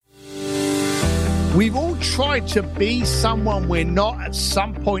We've all tried to be someone we're not at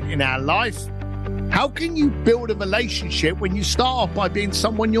some point in our life. How can you build a relationship when you start off by being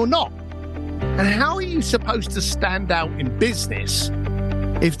someone you're not? And how are you supposed to stand out in business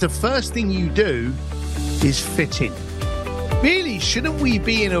if the first thing you do is fit in? Really, shouldn't we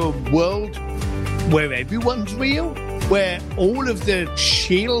be in a world where everyone's real? Where all of the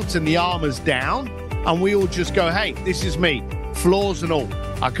shields and the armor's down and we all just go, hey, this is me, flaws and all.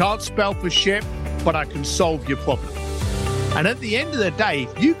 I can't spell for shit, but I can solve your problem. And at the end of the day,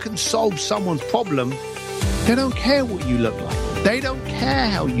 if you can solve someone's problem, they don't care what you look like. They don't care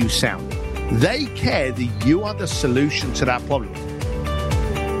how you sound. They care that you are the solution to that problem.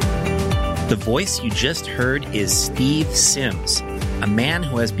 The voice you just heard is Steve Sims, a man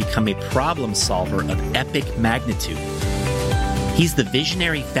who has become a problem solver of epic magnitude. He's the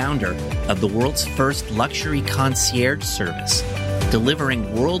visionary founder of the world's first luxury concierge service,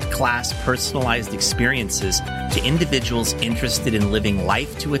 delivering world-class personalized experiences to individuals interested in living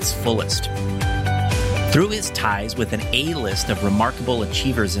life to its fullest. Through his ties with an A-list of remarkable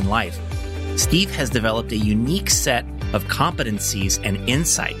achievers in life, Steve has developed a unique set of competencies and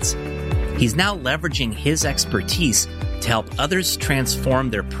insights. He's now leveraging his expertise to help others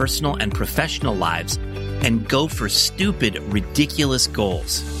transform their personal and professional lives and go for stupid, ridiculous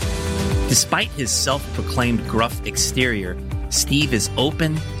goals. Despite his self-proclaimed gruff exterior, Steve is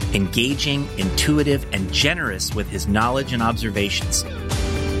open, engaging, intuitive, and generous with his knowledge and observations.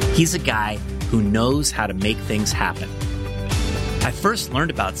 He's a guy who knows how to make things happen. I first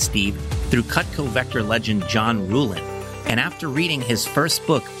learned about Steve through Cutco Vector legend John Ruhlin, and after reading his first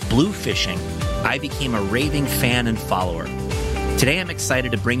book, Blue Fishing, I became a raving fan and follower. Today I'm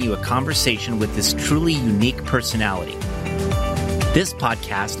excited to bring you a conversation with this truly unique personality. This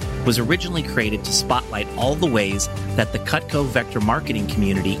podcast was originally created to spotlight all the ways that the Cutco Vector marketing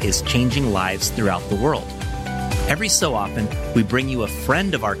community is changing lives throughout the world. Every so often, we bring you a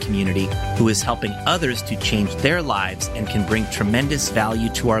friend of our community who is helping others to change their lives and can bring tremendous value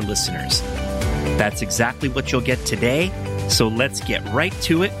to our listeners. That's exactly what you'll get today, so let's get right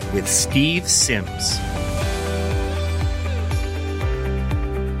to it with Steve Sims.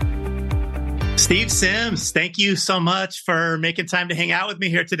 Steve Sims, thank you so much for making time to hang out with me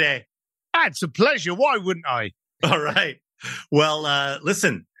here today. It's a pleasure. Why wouldn't I? All right. Well,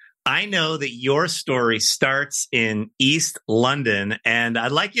 listen, I know that your story starts in East London, and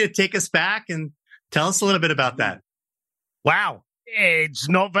I'd like you to take us back and tell us a little bit about that. Wow. It's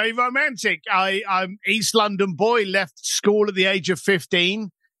not very romantic. I'm East London boy, left school at the age of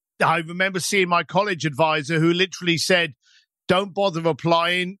 15. I remember seeing my college advisor who literally said, don't bother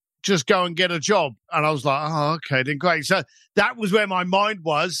applying, just go and get a job. And I was like, oh, okay, then great. So that was where my mind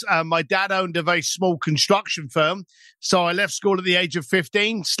was. My dad owned a very small construction firm. So I left school at the age of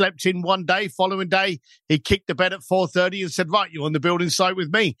 15, slept in one day, following day, he kicked the bed at 4:30 and said, right, you're on the building site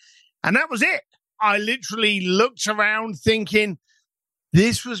with me. And that was it. I literally looked around thinking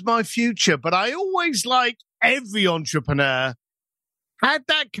this was my future. But I always, like every entrepreneur, had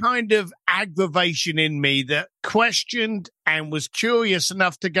that kind of aggravation in me that questioned and was curious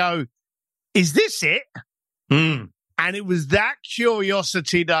enough to go, is this it? And it was that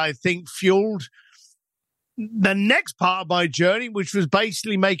curiosity that I think fueled the next part of my journey, which was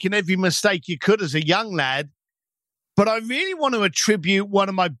basically making every mistake you could as a young lad. But I really want to attribute one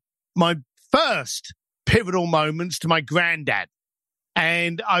of my first pivotal moments to my granddad.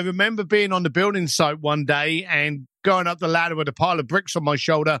 And I remember being on the building site one day and going up the ladder with a pile of bricks on my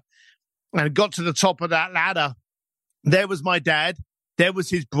shoulder, and got to the top of that ladder. There was my dad. There was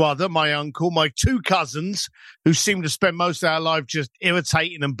his brother, my uncle, my two cousins, who seemed to spend most of their life just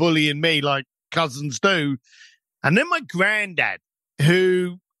irritating and bullying me like cousins do. And then my granddad,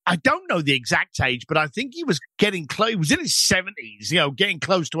 who I don't know the exact age, but I think he was getting close. He was in his 70s, getting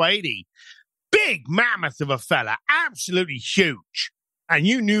close to 80. Big mammoth of a fella, absolutely huge. And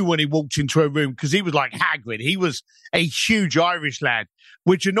you knew when he walked into a room because he was like Hagrid. He was a huge Irish lad,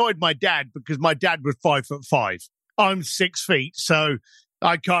 which annoyed my dad because my dad was 5'5". I'm 6 feet, so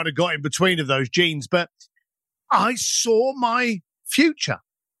I kind of got in between of those genes. But I saw my future.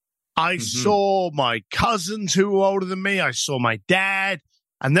 I saw my cousins who were older than me. I saw my dad.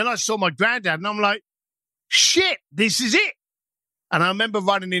 And then I saw my granddad. And I'm like, shit, this is it. And I remember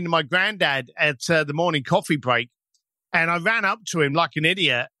running into my granddad at the morning coffee break. And I ran up to him like an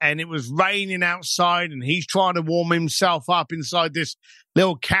idiot, and it was raining outside, and he's trying to warm himself up inside this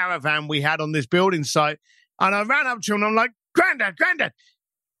little caravan we had on this building site. And I ran up to him, and I'm like, Granddad,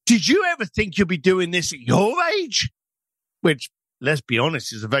 did you ever think you'd be doing this at your age? Which, let's be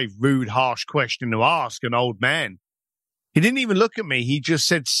honest, is a very rude, harsh question to ask an old man. He didn't even look at me. He just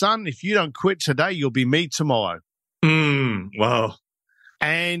said, son, if you don't quit today, you'll be me tomorrow. Whoa.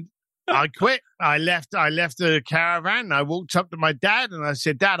 And I quit. I left the caravan. I walked up to my dad and I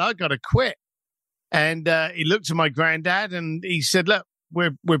said, Dad, I got to quit. And he looked at my granddad and he said, look,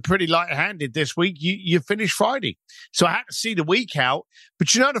 we're pretty light-handed this week. You finished Friday. So I had to see the week out.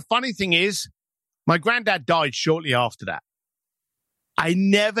 But you know, the funny thing is, my granddad died shortly after that. I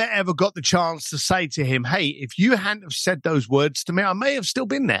never, ever got the chance to say to him, hey, if you hadn't have said those words to me, I may have still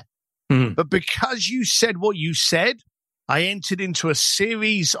been there. But because you said what you said, I entered into a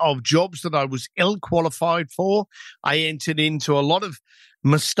series of jobs that I was ill-qualified for. I entered into a lot of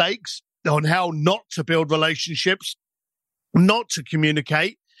mistakes on how not to build relationships, not to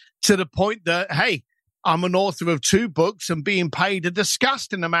communicate, to the point that, hey, I'm an author of 2 books and being paid a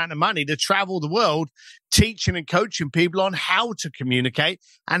disgusting amount of money to travel the world, teaching and coaching people on how to communicate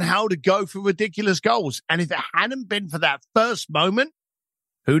and how to go for ridiculous goals. And if it hadn't been for that first moment,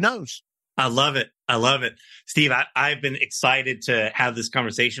 who knows? I love it. I love it. Steve, I've been excited to have this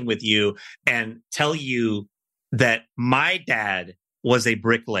conversation with you and tell you that my dad was a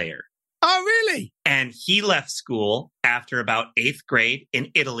bricklayer. Oh, really? And he left school after about 8th grade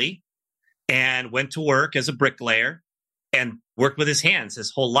in Italy and went to work as a bricklayer and worked with his hands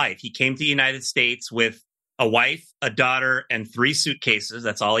his whole life. He came to the United States with a wife, a daughter, and 3 suitcases.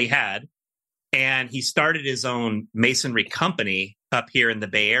 That's all he had. And he started his own masonry company up here in the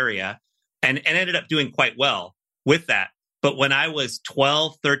Bay Area and ended up doing quite well with that. But when I was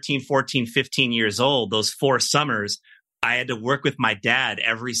 12, 13, 14, 15 years old, those 4 summers, I had to work with my dad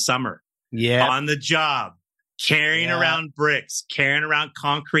every summer. Yeah. On the job, carrying around bricks, carrying around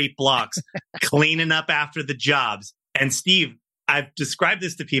concrete blocks, cleaning up after the jobs. And Steve, I've described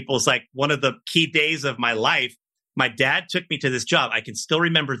this to people as like one of the key days of my life. My dad took me to this job. I can still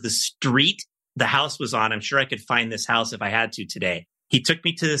remember the street the house was on. I'm sure I could find this house if I had to today. He took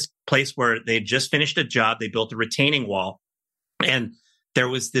me to this place where they had just finished a job. They built a retaining wall. And there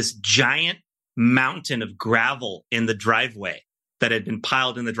was this giant mountain of gravel in the driveway that had been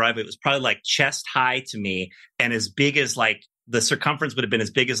piled in the driveway. It was probably like chest high to me and as big as like the circumference would have been as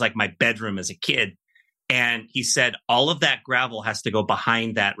big as like my bedroom as a kid. And he said, all of that gravel has to go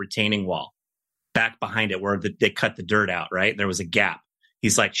behind that retaining wall, back behind it where they cut the dirt out, right? There was a gap.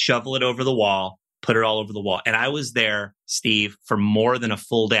 He's like, shovel it over the wall, put it all over the wall. And I was there, Steve, for more than a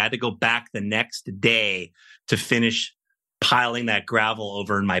full day. I had to go back the next day to finish piling that gravel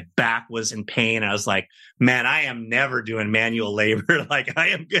over, and my back was in pain. I was like, man, I am never doing manual labor. Like, I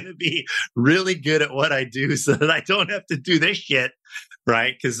am going to be really good at what I do so that I don't have to do this shit,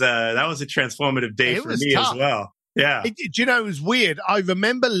 right? Because that was a transformative day for me as well. Yeah. You know, it was weird. I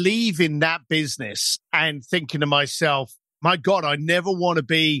remember leaving that business and thinking to myself, my God, I never want to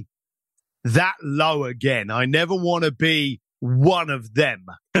be that low again. I never want to be one of them.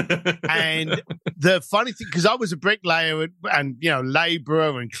 And the funny thing, because I was a bricklayer and you know,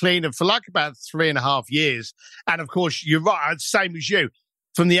 laborer and cleaner for like about 3.5 years. And of course, you're right, same as you.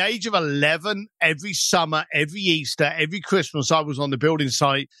 From the age of 11, every summer, every Easter, every Christmas, I was on the building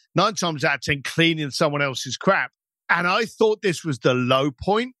site, 9 times out of 10, cleaning someone else's crap. And I thought this was the low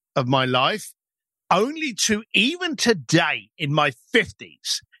point of my life, only to even today in my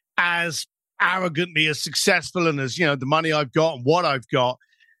 50s, as arrogantly as successful and as, you know, the money I've got and what I've got,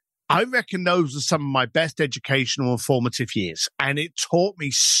 I reckon those are some of my best educational and formative years. And it taught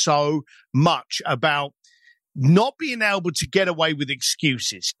me so much about not being able to get away with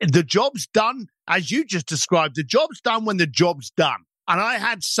excuses. The job's done, as you just described, the job's done when the job's done. And I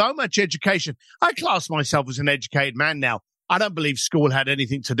had so much education. I class myself as an educated man now. I don't believe school had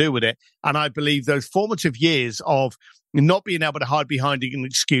anything to do with it. And I believe those formative years of not being able to hide behind an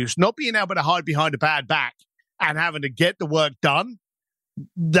excuse, not being able to hide behind a bad back and having to get the work done,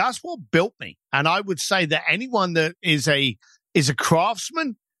 that's what built me. And I would say that anyone that is a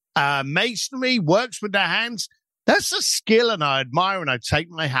craftsman, masonry, works with their hands, that's a skill and I admire and I take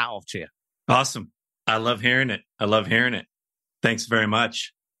my hat off to you. Awesome. I love hearing it. I love hearing it. Thanks very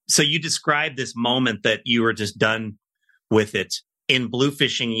much. So you described this moment that you were just done with it. In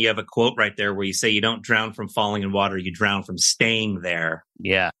Bluefishing, you have a quote right there where you say, you don't drown from falling in water, you drown from staying there.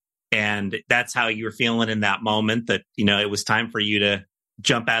 Yeah. And that's how you were feeling in that moment, that, you know, it was time for you to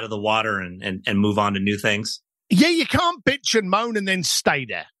jump out of the water and move on to new things. Yeah, you can't bitch and moan and then stay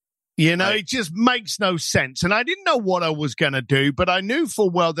there. You know, It just makes no sense. And I didn't know what I was going to do, but I knew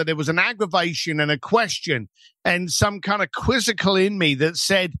full well that there was an aggravation and a question and some kind of quizzical in me that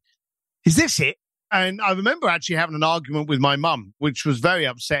said, is this it? And I remember actually having an argument with my mum, which was very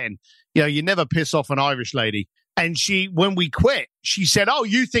upsetting. You know, you never piss off an Irish lady. And when we quit, she said, oh,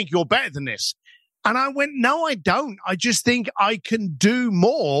 you think you're better than this. And I went, no, I don't. I just think I can do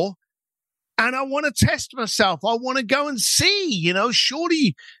more. And I want to test myself. I want to go and see,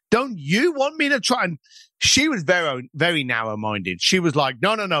 surely don't you want me to try? And she was very, very narrow-minded. She was like,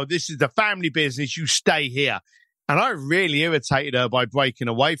 no, this is the family business. You stay here. And I really irritated her by breaking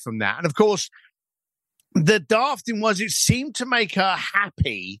away from that. And of course, the daft thing was it seemed to make her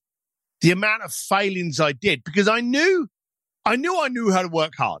happy, the amount of failings I did, because I knew how to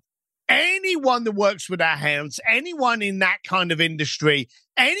work hard. Anyone that works with their hands, anyone in that kind of industry,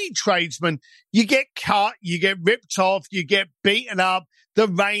 any tradesman, you get cut, you get ripped off, you get beaten up, the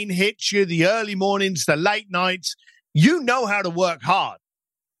rain hits you, the early mornings, the late nights. You know how to work hard.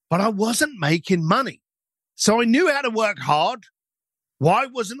 But I wasn't making money. So I knew how to work hard. Why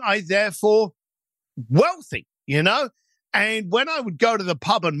wasn't I therefore wealthy, And when I would go to the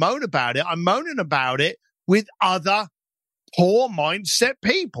pub and moan about it, I'm moaning about it with other poor mindset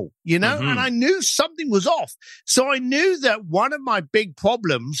people, And I knew something was off. So I knew that one of my big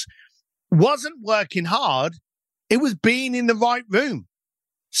problems wasn't working hard. It was being in the right room.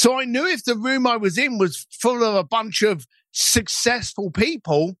 So I knew if the room I was in was full of a bunch of successful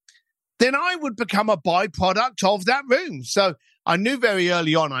people, then I would become a byproduct of that room. So I knew very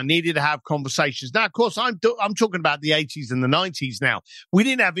early on I needed to have conversations. Now, of course, I'm talking about the 80s and the 90s now. We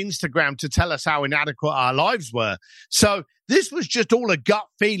didn't have Instagram to tell us how inadequate our lives were. So this was just all a gut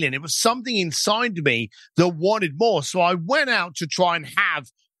feeling. It was something inside me that wanted more. So I went out to try and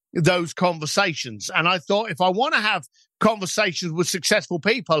have those conversations. And I thought, if I want to have conversations with successful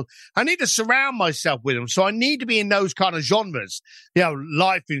people, I need to surround myself with them. So I need to be in those kind of genres,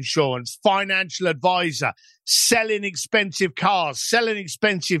 life insurance, financial advisor, selling expensive cars, selling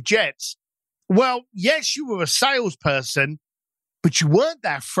expensive jets. Well, yes, you were a salesperson, but you weren't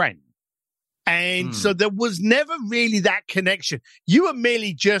their friend. And so there was never really that connection. You were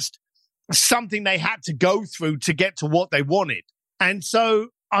merely just something they had to go through to get to what they wanted. And so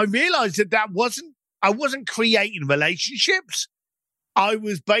I realized I wasn't creating relationships. I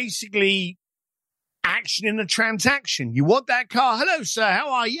was basically actioning a transaction. You want that car? Hello, sir. How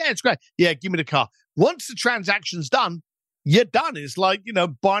are you? Yeah, it's great. Yeah, give me the car. Once the transaction's done, you're done. It's like,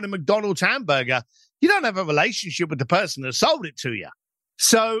 buying a McDonald's hamburger. You don't have a relationship with the person that sold it to you.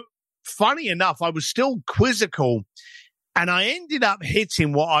 So funny enough, I was still quizzical, and I ended up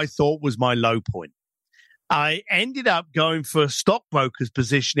hitting what I thought was my low point. I ended up going for a stockbroker's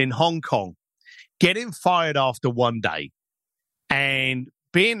position in Hong Kong, getting fired after one day. And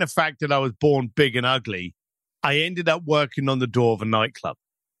being the fact that I was born big and ugly, I ended up working on the door of a nightclub.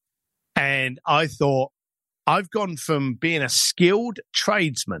 And I thought, I've gone from being a skilled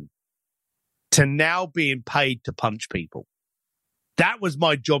tradesman to now being paid to punch people. That was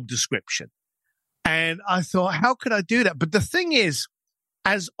my job description. And I thought, how could I do that? But the thing is,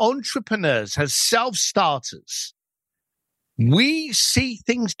 as entrepreneurs, as self-starters, we see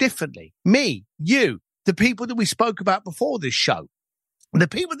things differently. Me, you, the people that we spoke about before this show, the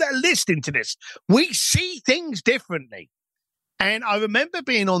people that are listening to this, we see things differently. And I remember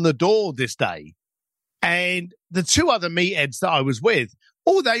being on the door this day, and the two other meatheads that I was with,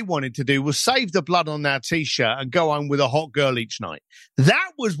 all they wanted to do was save the blood on their T-shirt and go home with a hot girl each night.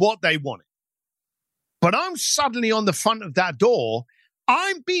 That was what they wanted. But I'm suddenly on the front of that door.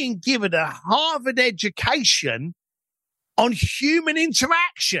 I'm being given a Harvard education on human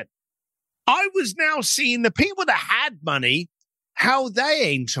interaction. I was now seeing the people that had money, how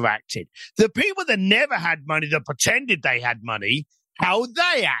they interacted. The people that never had money, that pretended they had money, how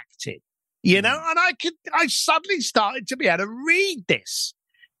they acted. And I suddenly started to be able to read this.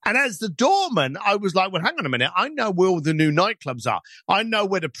 And as the doorman, I was like, well, hang on a minute. I know where all the new nightclubs are. I know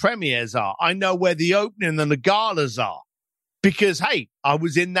where the premieres are. I know where the opening and the galas are. Because, hey, I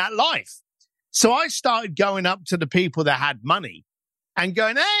was in that life. So I started going up to the people that had money and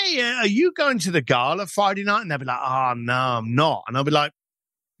going, hey, are you going to the gala Friday night? And they'd be like, oh, no, I'm not. And I'll be like,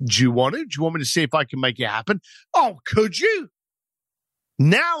 do you want to? Do you want me to see if I can make it happen? Oh, could you?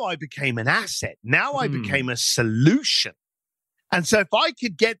 Now I became an asset. Now I became a solution. And so if I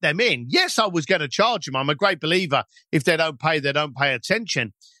could get them in, yes, I was going to charge them. I'm a great believer. If they don't pay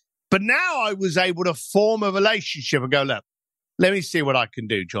attention. But now I was able to form a relationship and go, look, let me see what I can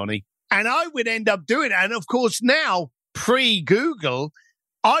do, Johnny. And I would end up doing it. And of course, now, pre-Google,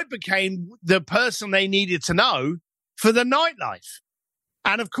 I became the person they needed to know for the nightlife.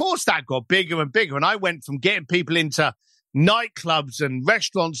 And of course, that got bigger and bigger. And I went from getting people into nightclubs and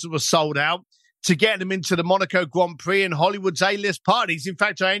restaurants that were sold out to getting them into the Monaco Grand Prix and Hollywood's A-list parties. In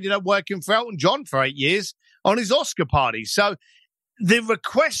fact, I ended up working for Elton John for 8 years on his Oscar party. So the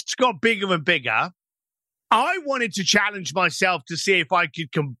requests got bigger and bigger. I wanted to challenge myself to see if I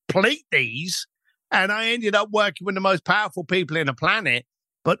could complete these. And I ended up working with the most powerful people in the planet.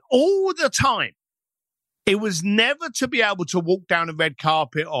 But all the time, it was never to be able to walk down a red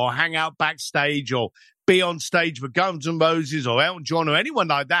carpet or hang out backstage or be on stage with Guns N' Roses or Elton John or anyone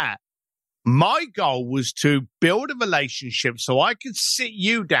like that. My goal was to build a relationship so I could sit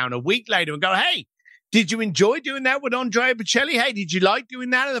you down a week later and go, hey, did you enjoy doing that with Andrea Bocelli? Hey, did you like doing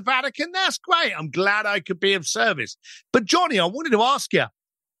that at the Vatican? That's great. I'm glad I could be of service. But Johnny, I wanted to ask you,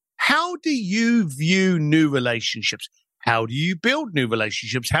 how do you view new relationships? How do you build new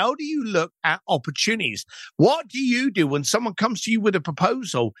relationships? How do you look at opportunities? What do you do when someone comes to you with a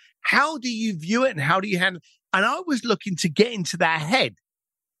proposal? How do you view it and how do you handle it? And I was looking to get into their head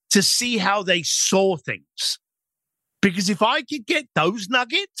to see how they saw things. Because if I could get those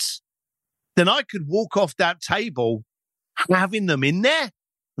nuggets, then I could walk off that table having them in there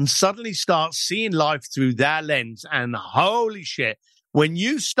and suddenly start seeing life through their lens. And holy shit, when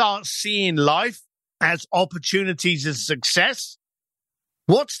you start seeing life as opportunities and success,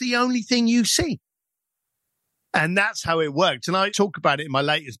 what's the only thing you see? And that's how it worked. And I talk about it in my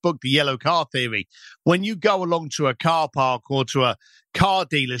latest book, The Yellow Car Theory. When you go along to a car park or to a car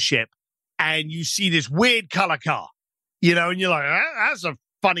dealership and you see this weird color car, you know, and you're like, that's a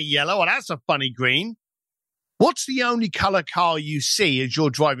funny yellow or that's a funny green. What's the only color car you see as you're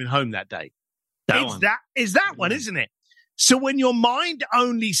driving home that day? It's that one, isn't it? So when your mind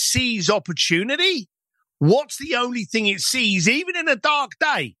only sees opportunity, what's the only thing it sees, even in a dark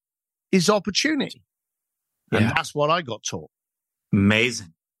day, is opportunity. And that's what I got taught.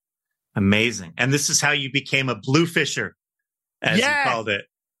 Amazing. And this is how you became a blue fisher, as you called it.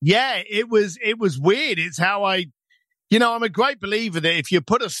 Yeah, it was weird. It's how I'm a great believer that if you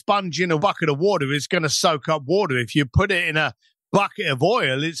put a sponge in a bucket of water, it's going to soak up water. If you put it in a bucket of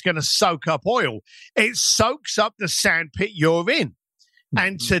oil, it's going to soak up oil. It soaks up the sandpit you're in. Mm-hmm.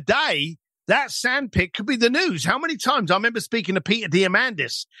 And today, that sandpit could be the news. How many times? I remember speaking to Peter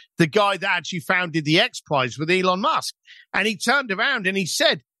Diamandis, the guy that actually founded the X Prize with Elon Musk. And he turned around and he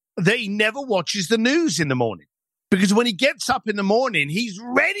said that he never watches the news in the morning. Because when he gets up in the morning, he's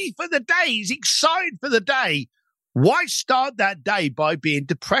ready for the day. He's excited for the day. Why start that day by being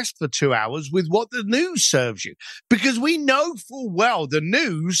depressed for 2 hours with what the news serves you? Because we know full well the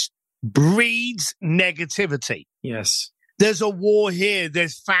news breeds negativity. Yes. There's a war here.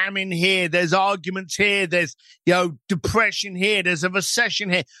 There's famine here. There's arguments here. There's, depression here. There's a recession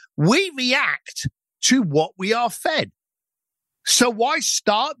here. We react to what we are fed. So why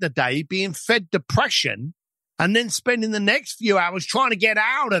start the day being fed depression and then spending the next few hours trying to get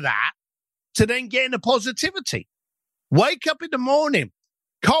out of that to then get into positivity? Wake up in the morning,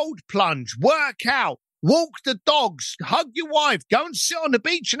 cold plunge, work out, walk the dogs, hug your wife, go and sit on the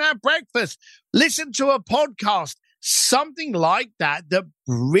beach and have breakfast, listen to a podcast, something like that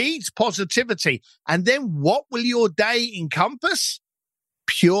breeds positivity. And then what will your day encompass?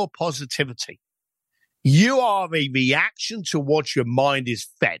 Pure positivity. You are a reaction to what your mind is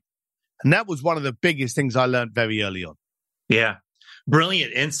fed. And that was one of the biggest things I learned very early on. Yeah.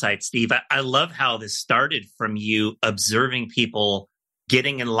 Brilliant insight, Steve. I love how this started from you observing people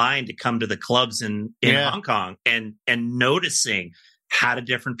getting in line to come to the clubs in Hong Kong and noticing how do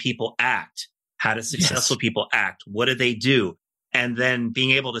different people act, how do successful people act, what do they do, and then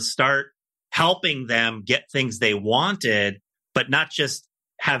being able to start helping them get things they wanted, but not just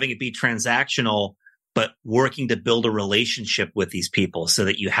having it be transactional, but working to build a relationship with these people so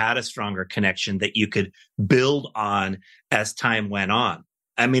that you had a stronger connection that you could build on as time went on.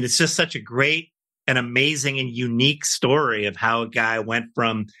 I mean, it's just such a great and amazing and unique story of how a guy went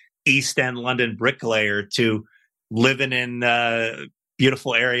from East End London bricklayer to living in a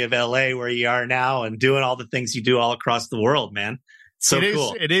beautiful area of LA where you are now and doing all the things you do all across the world, man. So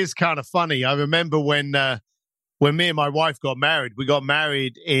cool. It is kind of funny. I remember when me and my wife got married, we got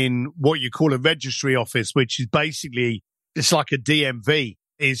married in what you call a registry office, which is basically, it's like a DMV.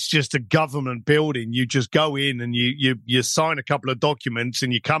 It's just a government building. You just go in and you sign a couple of documents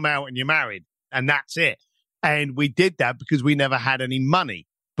and you come out and you're married. And that's it. And we did that because we never had any money.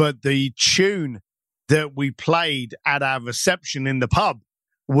 But the tune that we played at our reception in the pub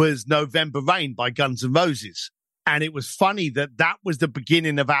was November Rain by Guns N' Roses. And it was funny that was the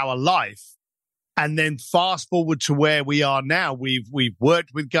beginning of our life. And then fast forward to where we are now. We've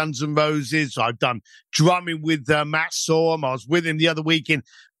worked with Guns N' Roses. I've done drumming with Matt Sorum. I was with him the other week in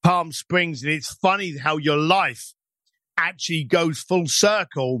Palm Springs. And it's funny how your life actually goes full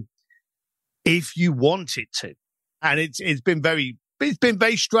circle if you want it to. And it's been very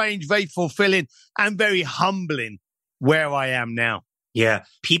strange, very fulfilling, and very humbling where I am now. Yeah.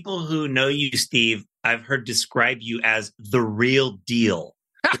 People who know you, Steve, I've heard describe you as the real deal.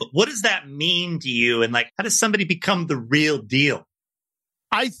 What does that mean to you? And like, how does somebody become the real deal?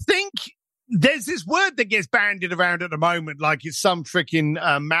 I think there's this word that gets bandied around at the moment, like it's some freaking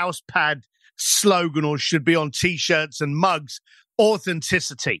mouse pad slogan or should be on T-shirts and mugs,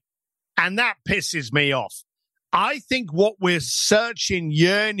 authenticity. And that pisses me off. I think what we're searching,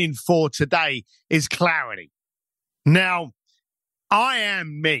 yearning for today is clarity. Now, I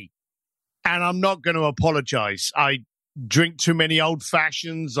am me, and I'm not going to apologize. I drink too many old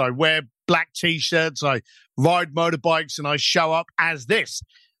fashions. I wear black T-shirts. I ride motorbikes, and I show up as this.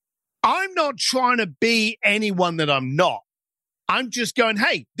 I'm not trying to be anyone that I'm not. I'm just going,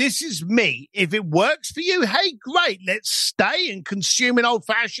 hey, this is me. If it works for you, hey, great. Let's stay and consume an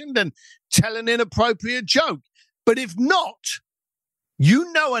old-fashioned and tell an inappropriate joke. But if not,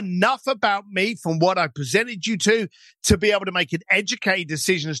 you know enough about me from what I presented you to be able to make an educated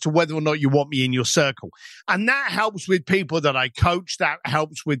decision as to whether or not you want me in your circle. And that helps with people that I coach. That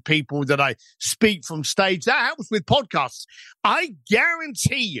helps with people that I speak from stage. That helps with podcasts. I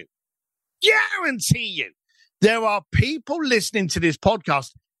guarantee you, there are people listening to this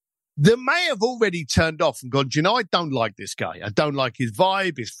podcast that may have already turned off and gone, do you know, I don't like this guy. I don't like his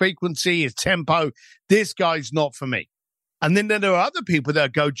vibe, his frequency, his tempo. This guy's not for me. And then there are other people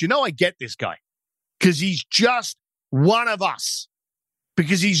that go, do you know, I get this guy because he's just one of us,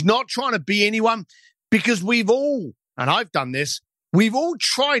 because he's not trying to be anyone, because we've all, and I've done this, we've all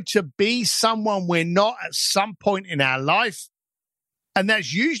tried to be someone we're not at some point in our life. And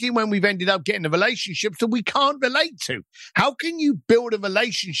that's usually when we've ended up getting the relationships that we can't relate to. How can you build a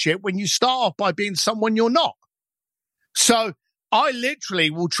relationship when you start off by being someone you're not? So I literally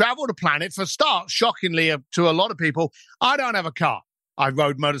will travel the planet. For start, shockingly to a lot of people, I don't have a car. I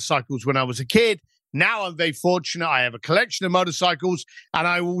rode motorcycles when I was a kid. Now I'm very fortunate. I have a collection of motorcycles, and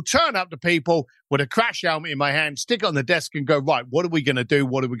I will turn up to people with a crash helmet in my hand, stick it on the desk and go, right, what are we going to do?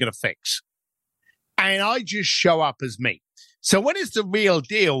 What are we going to fix? And I just show up as me. So what is the real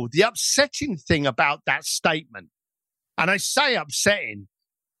deal? The upsetting thing about that statement, and I say upsetting,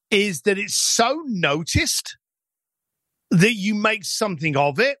 is that it's so noticed that you make something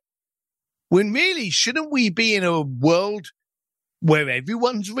of it, when really, shouldn't we be in a world where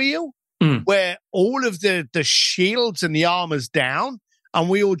everyone's real, where all of the shields and the armor's down, and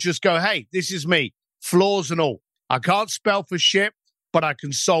we all just go, hey, this is me, flaws and all. I can't spell for shit, but I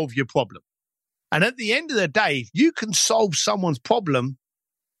can solve your problem. And at the end of the day, if you can solve someone's problem,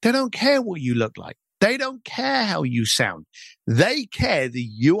 they don't care what you look like. They don't care how you sound. They care that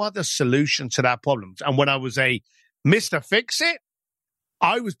you are the solution to their problems. And when I was a Mr. Fix-It,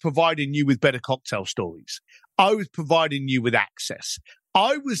 I was providing you with better cocktail stories. I was providing you with access.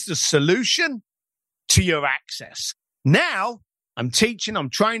 I was the solution to your access. Now, I'm teaching, I'm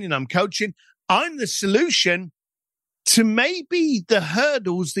training, I'm coaching. I'm the solution to maybe the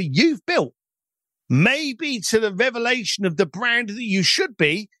hurdles that you've built. Maybe to the revelation of the brand that you should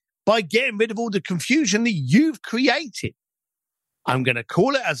be by getting rid of all the confusion that you've created. I'm going to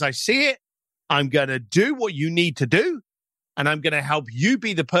call it as I see it. I'm going to do what you need to do. And I'm going to help you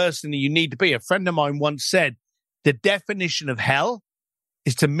be the person that you need to be. A friend of mine once said, the definition of hell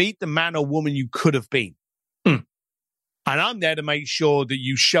is to meet the man or woman you could have been. And I'm there to make sure that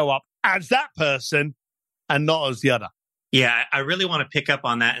you show up as that person and not as the other. Yeah, I really want to pick up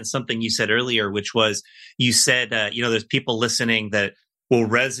on that and something you said earlier, which was you said, there's people listening that will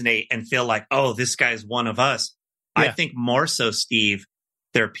resonate and feel like, oh, this guy's one of us. Yeah. I think more so, Steve,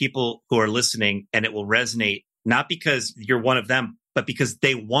 there are people who are listening and it will resonate, not because you're one of them, but because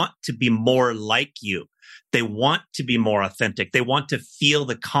they want to be more like you. They want to be more authentic. They want to feel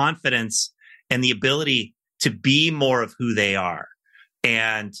the confidence and the ability to be more of who they are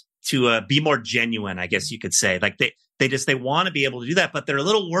and to be more genuine, I guess you could say. Like they want to be able to do that, but they're a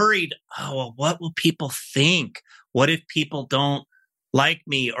little worried. Oh, well, what will people think? What if people don't like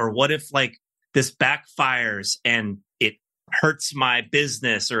me? Or what if like this backfires and it hurts my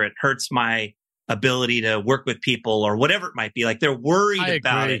business or it hurts my ability to work with people or whatever it might be? Like they're worried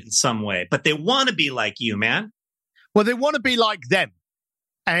about it in some way, but they want to be like you, man. Well, they want to be like them.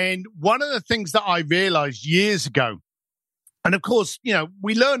 And one of the things that I realized years ago, and of course,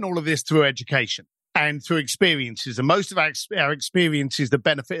 we learn all of this through education and through experiences. And most of our experiences that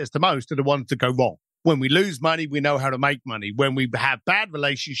benefit us the most are the ones that go wrong. When we lose money, we know how to make money. When we have bad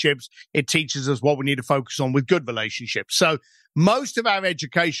relationships, it teaches us what we need to focus on with good relationships. So most of our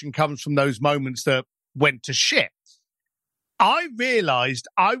education comes from those moments that went to shit. I realized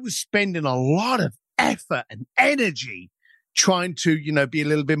I was spending a lot of effort and energy trying to, be a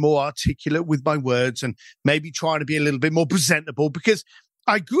little bit more articulate with my words and maybe trying to be a little bit more presentable, because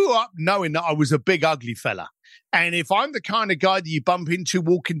I grew up knowing that I was a big, ugly fella. And if I'm the kind of guy that you bump into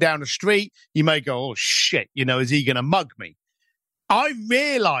walking down the street, you may go, oh, shit, is he going to mug me? I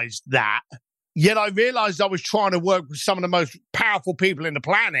realized that, yet I realized I was trying to work with some of the most powerful people in the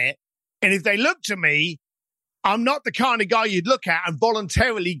planet. And if they looked at me, I'm not the kind of guy you'd look at and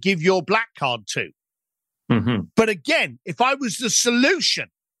voluntarily give your black card to. Mm-hmm. But again, if I was the solution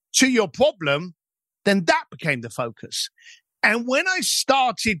to your problem, then that became the focus. And when I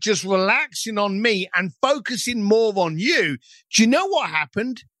started just relaxing on me and focusing more on you, do you know what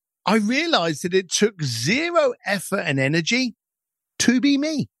happened? I realized that it took zero effort and energy to be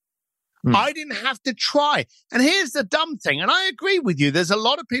me. I didn't have to try. And here's the dumb thing. And I agree with you. There's a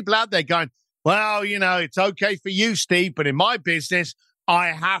lot of people out there going, well, it's okay for you, Steve, but in my business, I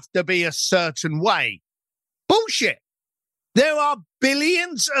have to be a certain way. Bullshit. There are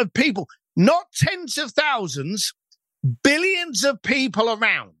billions of people, not tens of thousands, billions of people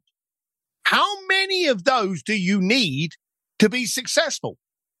around. How many of those do you need to be successful?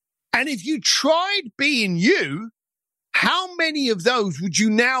 And if you tried being you, how many of those would you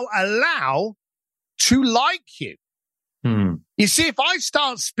now allow to like you? You see, if I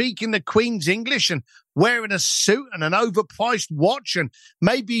start speaking the Queen's English and wearing a suit and an overpriced watch and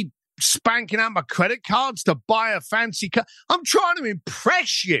maybe spanking out my credit cards to buy a fancy car, I'm trying to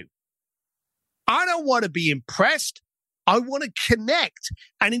impress you. I don't want to be impressed. I want to connect.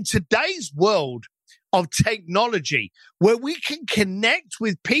 And in today's world of technology, where we can connect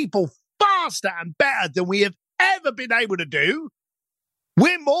with people faster and better than we have ever been able to do,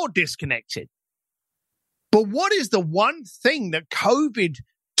 we're more disconnected. But what is the one thing that COVID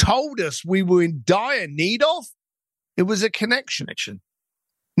told us we were in dire need of? It was a connection.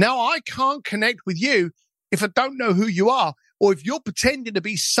 Now, I can't connect with you if I don't know who you are, or if you're pretending to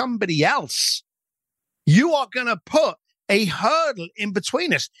be somebody else. You are going to put a hurdle in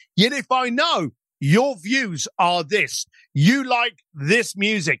between us. Yet if I know your views are this, you like this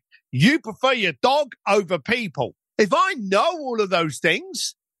music, you prefer your dog over people. If I know all of those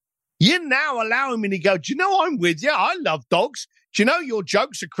things, you're now allowing me to go, do you know I'm with you? I love dogs. Do you know your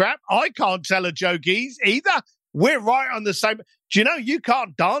jokes are crap? I can't tell a joke either. We're right on the same. Do you know you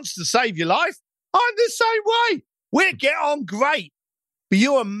can't dance to save your life? I'm the same way. We get on great. But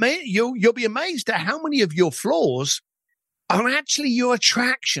you'll be amazed at how many of your flaws are actually your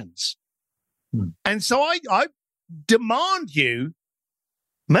attractions. And so I demand you,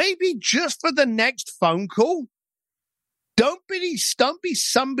 maybe just for the next phone call, don't be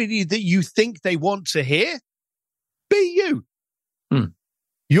somebody that you think they want to hear. Be you.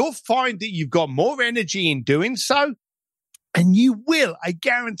 You'll find that you've got more energy in doing so. And you will, I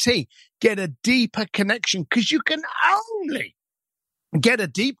guarantee, get a deeper connection, because you can only get a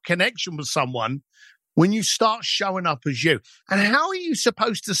deep connection with someone when you start showing up as you. And how are you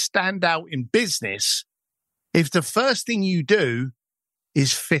supposed to stand out in business if the first thing you do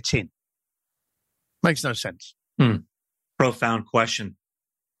is fit in? Makes no sense. Profound question.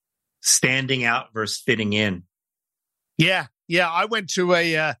 Standing out versus fitting in. Yeah. I went to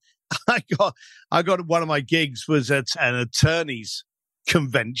I got one of my gigs was at an attorneys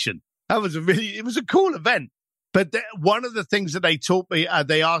convention. It was a cool event. But one of the things that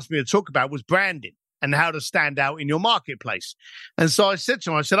they asked me to talk about was branding and how to stand out in your marketplace. And so I said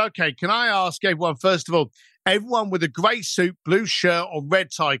to them, okay, can I ask everyone, first of all, everyone with a grey suit, blue shirt or red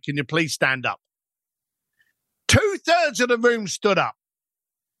tie, can you please stand up? 2/3 of the room stood up.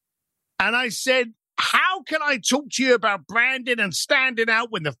 And I said, how can I talk to you about branding and standing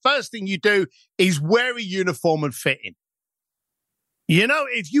out when the first thing you do is wear a uniform and fit in?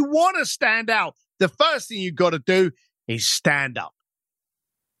 If you want to stand out, the first thing you've got to do is stand up.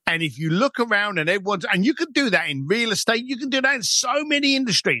 And if you look around and and you can do that in real estate, you can do that in so many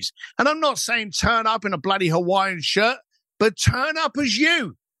industries. And I'm not saying turn up in a bloody Hawaiian shirt, but turn up as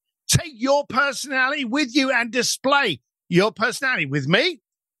you. Take your personality with you and display your personality. With me,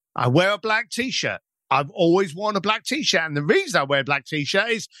 I wear a black t-shirt. I've always worn a black t-shirt. And the reason I wear a black t-shirt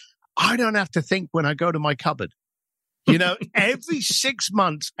is I don't have to think when I go to my cupboard. Every 6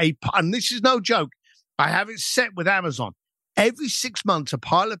 months, and this is no joke, I have it set with Amazon. Every 6 months, a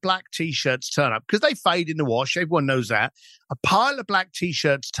pile of black t-shirts turn up because they fade in the wash. Everyone knows that. A pile of black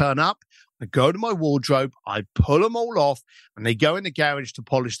t-shirts turn up. I go to my wardrobe, I pull them all off, and they go in the garage to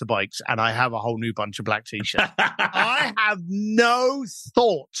polish the bikes, and I have a whole new bunch of black t-shirts. I have no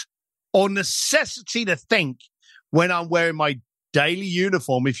thought or necessity to think when I'm wearing my daily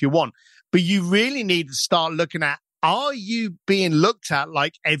uniform, if you want. But you really need to start looking at, are you being looked at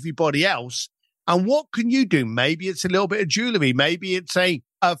like everybody else? And what can you do? Maybe it's a little bit of jewelry. Maybe it's a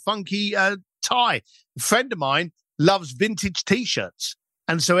funky tie. A friend of mine loves vintage t-shirts.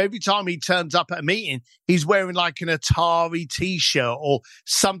 And so every time he turns up at a meeting, he's wearing like an Atari T-shirt or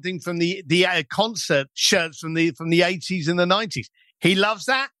something from the concert shirts from the 80s and the 90s. He loves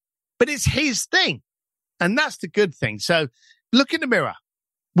that, but it's his thing. And that's the good thing. So look in the mirror.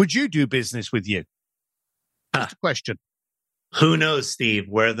 Would you do business with you? That's the question. Who knows, Steve,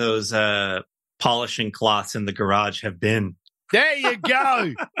 where those polishing cloths in the garage have been. There you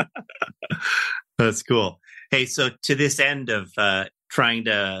go. That's cool. Hey, so to this end of trying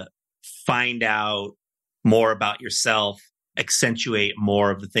to find out more about yourself, accentuate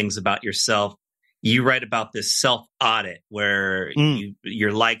more of the things about yourself, you write about this self-audit where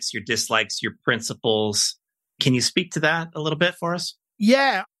your likes, your dislikes, your principles. Can you speak to that a little bit for us?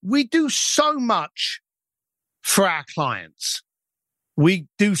 Yeah, we do so much for our clients. We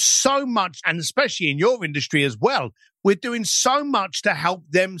do so much, and especially in your industry as well, we're doing so much to help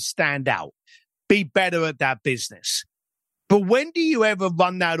them stand out, be better at that business. But when do you ever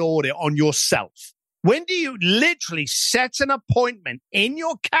run that audit on yourself? When do you literally set an appointment in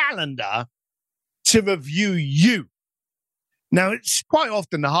your calendar to review you? Now, it's quite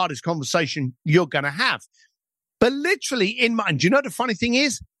often the hardest conversation you're going to have. But literally in mind, do you know the funny thing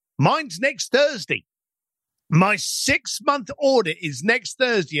is? Mine's next Thursday. My 6-month audit is next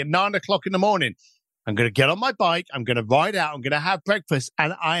Thursday at 9 o'clock in the morning. I'm going to get on my bike. I'm going to ride out. I'm going to have breakfast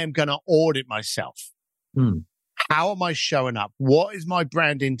and I am going to audit myself. How am I showing up? What is my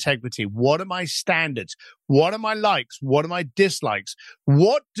brand integrity? What are my standards? What are my likes? What are my dislikes?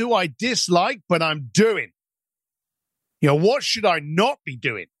 What do I dislike, but I'm doing? What should I not be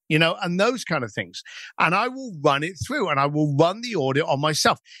doing? And those kind of things. And I will run it through and I will run the audit on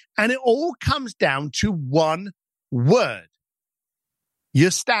myself. And it all comes down to one word: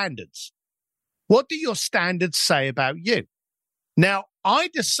 your standards. What do your standards say about you? Now, I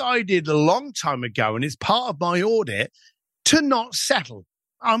decided a long time ago, and it's part of my audit, to not settle.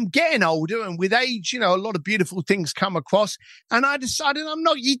 I'm getting older, and with age, a lot of beautiful things come across. And I decided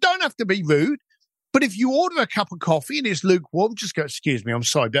you don't have to be rude. But if you order a cup of coffee and it's lukewarm, just go, excuse me, I'm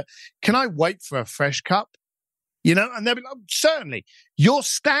sorry, but can I wait for a fresh cup? And they'll be like, certainly. Your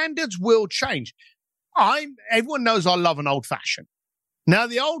standards will change. Everyone knows I love an old fashioned. Now,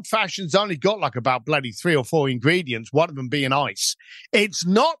 the old fashioned's only got like about bloody 3 or 4 ingredients, one of them being ice. It's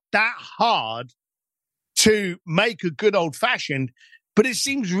not that hard to make a good old fashioned, but it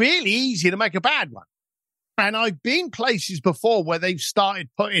seems really easy to make a bad one. And I've been places before where they've started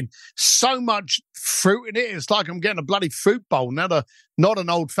putting so much fruit in it. It's like I'm getting a bloody fruit bowl, not an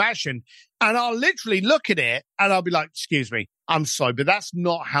old fashioned. And I'll literally look at it and I'll be like, excuse me, I'm sorry, but that's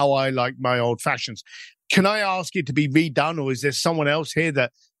not how I like my old fashions. Can I ask it to be redone, or is there someone else here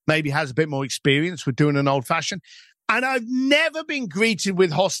that maybe has a bit more experience with doing an old fashioned? And I've never been greeted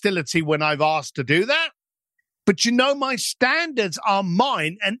with hostility when I've asked to do that. But my standards are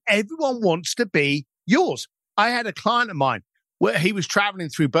mine and everyone wants to be yours. I had a client of mine where he was traveling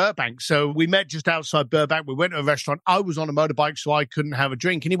through Burbank. So we met just outside Burbank. We went to a restaurant. I was on a motorbike, so I couldn't have a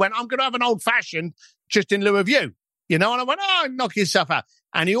drink. And he went, I'm going to have an old fashioned just in lieu of you. And I went, knock yourself out.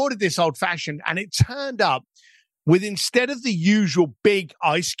 And he ordered this old fashioned and it turned up with, instead of the usual big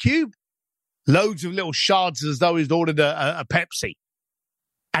ice cube, loads of little shards as though he'd ordered a Pepsi.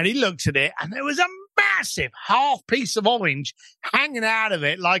 And he looked at it and there was a massive half piece of orange hanging out of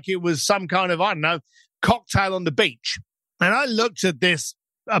it like it was some kind of, cocktail on the beach. And I looked at this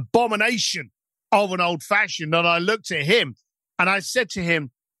abomination of an old fashioned and I looked at him and I said to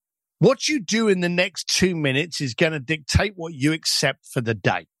him, what you do in the next 2 minutes is going to dictate what you accept for the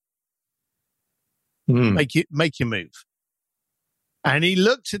day. Make your move. And he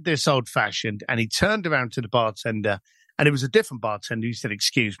looked at this old fashioned and he turned around to the bartender, and it was a different bartender. He said,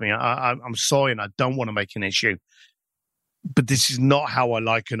 excuse me, I'm sorry and I don't want to make an issue, but this is not how I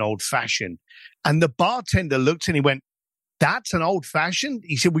like an old fashioned. And the bartender looked and he went, that's an old fashioned?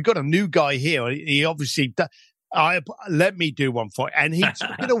 He said, we got a new guy here. He obviously, let me do one for it. And he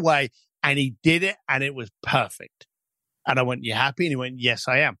took it away and he did it and it was perfect. And I went, you happy? And he went, yes,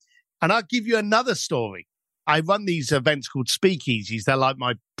 I am. And I'll give you another story. I run these events called speakeasies. They're like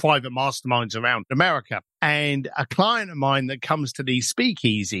my private masterminds around America. And a client of mine that comes to these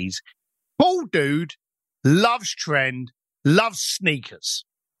speakeasies, cool dude, loves trend, loves sneakers.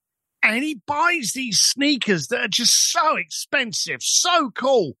 And he buys these sneakers that are just so expensive, so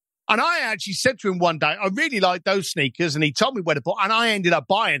cool. And I actually said to him one day, I really like those sneakers. And he told me where to buy. And I ended up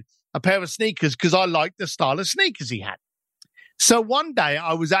buying a pair of sneakers because I liked the style of sneakers he had. So one day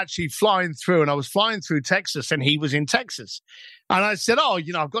I was actually flying through, and I was flying through Texas and he was in Texas. And I said,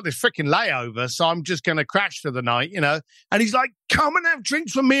 I've got this freaking layover, so I'm just going to crash for the night, And he's like, come and have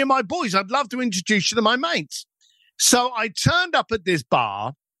drinks with me and my boys. I'd love to introduce you to my mates. So I turned up at this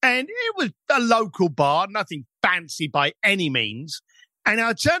bar, and it was a local bar, nothing fancy by any means. And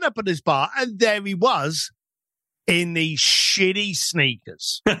I turned up at this bar, and there he was in these shitty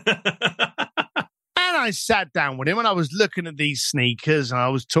sneakers. And I sat down with him, and I was looking at these sneakers, and I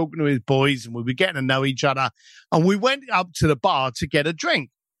was talking to his boys, and we were getting to know each other. And we went up to the bar to get a drink.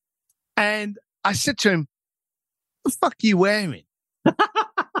 And I said to him, "What the fuck are you wearing?"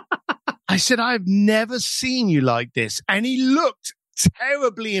 I said, "I've never seen you like this." And he looked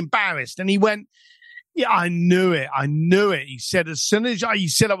terribly embarrassed. And he went, "Yeah, I knew it. I knew it." He said, "As soon as I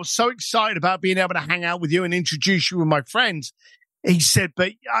was so excited about being able to hang out with you and introduce you with my friends." He said,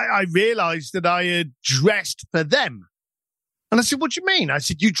 "But I realized that I had dressed for them." And I said, "What do you mean?" I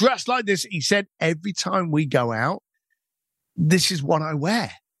said, "You dress like this." He said, "Every time we go out, this is what I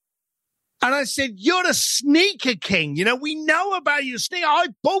wear." And I said, "You're the sneaker king. You know, we know about your sneakers. I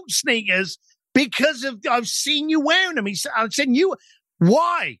bought sneakers because I've seen you wearing them." I said,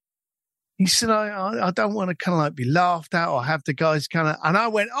 "Why?" He said, I don't want to kind of like be laughed at or have the guys kind of, and I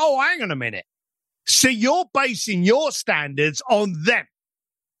went, "Oh, hang on a minute. So you're basing your standards on them.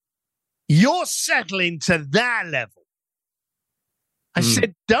 You're settling to their level." I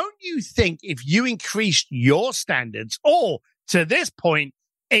said, "Don't you think if you increased your standards or to this point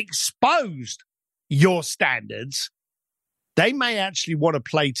exposed your standards, they may actually want to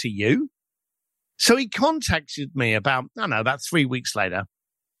play to you?" So he contacted me about 3 weeks later.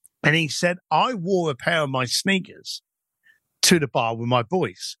 And he said, "I wore a pair of my sneakers to the bar with my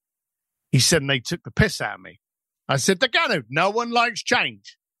boys." He said, "And they took the piss out of me." I said, "Dagano, no one likes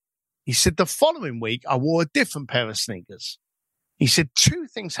change." He said, "The following week, I wore a different pair of sneakers." He said, two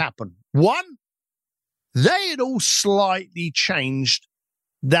things happened. One, they had all slightly changed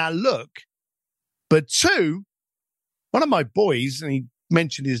their look. But two, one of my boys, and he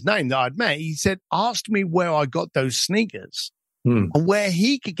mentioned his name that I'd met, he said, asked me where I got those sneakers and where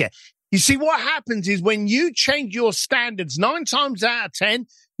he could get. You see, what happens is when you change your standards, 9 times out of 10,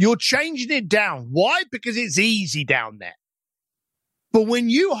 you're changing it down. Why? Because it's easy down there. But when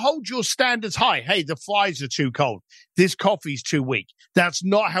you hold your standards high, hey, the fries are too cold. This coffee's too weak. That's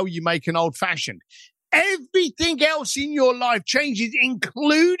not how you make an old fashioned. Everything else in your life changes,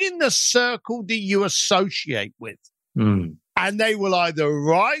 including the circle that you associate with. And they will either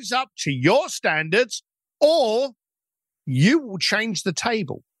rise up to your standards or you will change the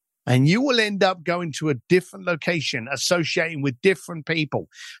table. And you will end up going to a different location, associating with different people.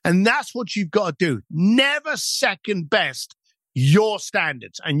 And that's what you've got to do. Never second best your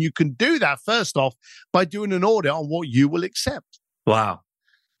standards. And you can do that, first off, by doing an audit on what you will accept. Wow.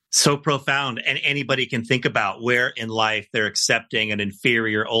 So profound. And anybody can think about where in life they're accepting an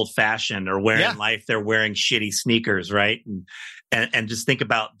inferior old fashioned or where in life they're wearing shitty sneakers, right? And just think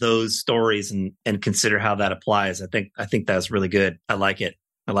about those stories and consider how that applies. I think that's really good. I like it.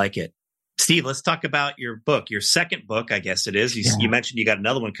 Steve, let's talk about your book, your second book, I guess it is. You mentioned you got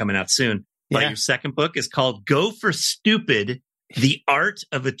another one coming out soon. But your second book is called Go for Stupid, The Art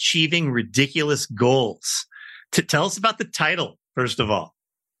of Achieving Ridiculous Goals. Tell us about the title, first of all.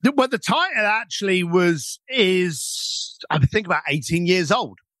 Well, the title actually is I think about 18 years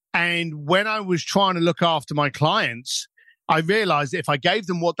old. And when I was trying to look after my clients, I realized that if I gave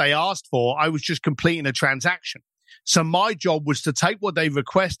them what they asked for, I was just completing a transaction. So my job was to take what they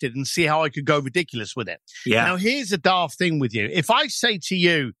requested and see how I could go ridiculous with it. Yeah. Now, here's a daft thing with you. If I say to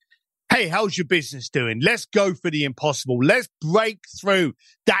you, hey, how's your business doing? Let's go for the impossible. Let's break through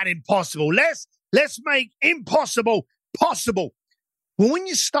that impossible. Let's make impossible possible. Well, when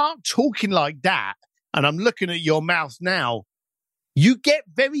you start talking like that, and I'm looking at your mouth now, you get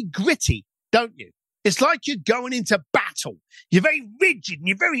very gritty, don't you? It's like you're going into battle. You're very rigid and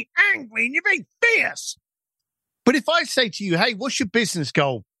you're very angry and you're very fierce. But if I say to you, hey, what's your business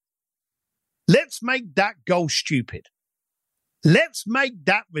goal? Let's make that goal stupid. Let's make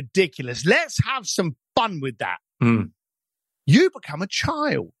that ridiculous. Let's have some fun with that. You become a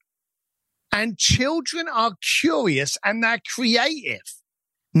child. And children are curious and they're creative.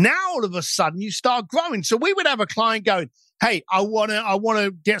 Now, all of a sudden, you start growing. So we would have a client going, hey, I want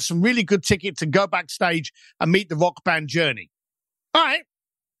to get some really good tickets and go backstage and meet the rock band Journey. All right.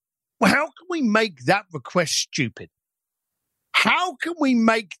 Well, how can we make that request stupid? How can we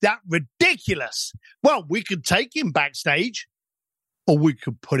make that ridiculous? Well, we could take him backstage or we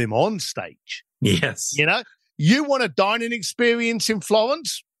could put him on stage. Yes. You know, you want a dining experience in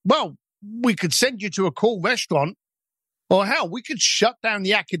Florence? Well, we could send you to a cool restaurant, or hell, we could shut down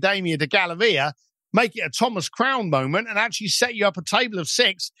the Accademia de Galleria, make it a Thomas Crown moment, and actually set you up a table of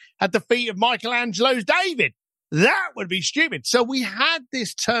 6 at the feet of Michelangelo's David. That would be stupid. So we had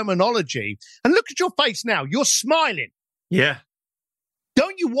this terminology. And look at your face now. You're smiling. Yeah.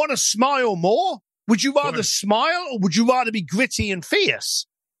 Don't you want to smile more? Would you rather smile or would you rather be gritty and fierce?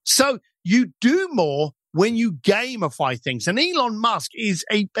 So you do more when you gamify things. And Elon Musk is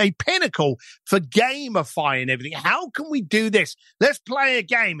a pinnacle for gamifying everything. How can we do this? Let's play a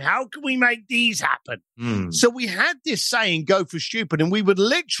game. How can we make these happen? So we had this saying, go for stupid. And we would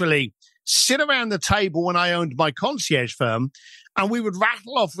literally sit around the table when I owned my concierge firm and we would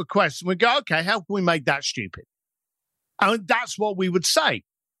rattle off requests and we'd go, okay, how can we make that stupid? And that's what we would say.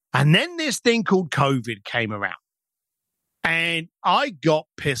 And then this thing called COVID came around. And I got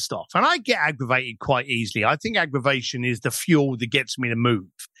pissed off. And I get aggravated quite easily. I think aggravation is the fuel that gets me to move.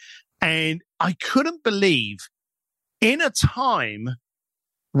 And I couldn't believe in a time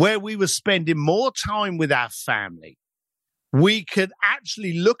where we were spending more time with our family, we could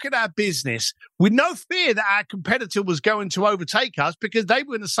actually look at our business with no fear that our competitor was going to overtake us because they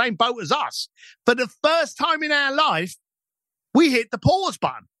were in the same boat as us. For the first time in our life, we hit the pause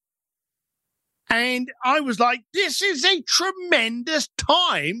button. And I was like, this is a tremendous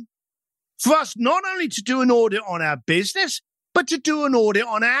time for us not only to do an audit on our business, but to do an audit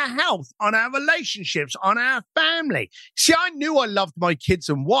on our health, on our relationships, on our family. See, I knew I loved my kids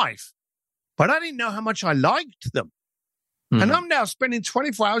and wife, but I didn't know how much I liked them. And I'm now spending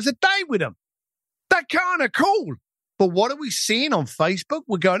 24 hours a day with them. That's kind of cool. But what are we seeing on Facebook?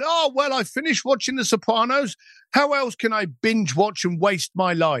 We're going, oh, well, I finished watching The Sopranos. How else can I binge watch and waste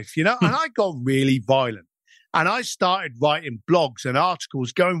my life? You know, and I got really violent. And I started writing blogs and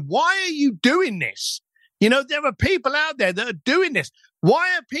articles going, why are you doing this? You know, there are people out there that are doing this.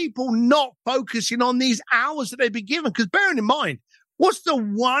 Why are people not focusing on these hours that they've been given? Because bearing in mind, what's the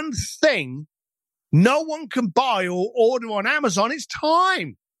one thing no one can buy or order on Amazon? It's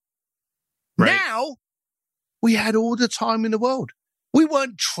time. Right. Now, we had all the time in the world. We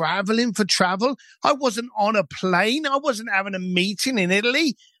weren't traveling for travel. I wasn't on a plane. I wasn't having a meeting in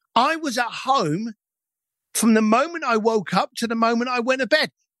Italy. I was at home from the moment I woke up to the moment I went to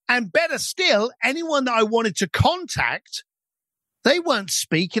bed. And better still, anyone that I wanted to contact, they weren't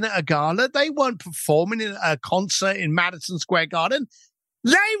speaking at a gala. They weren't performing in a concert in Madison Square Garden.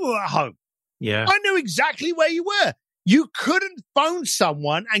 They were at home. Yeah. I knew exactly where you were. You couldn't phone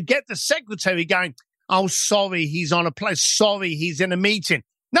someone and get the secretary going, oh, sorry, he's on a place. Sorry, he's in a meeting.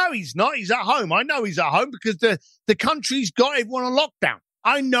 No, he's not. He's at home. I know he's at home because the country's got everyone on lockdown.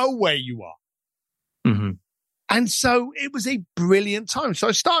 I know where you are. Mm-hmm. And so it was a brilliant time. So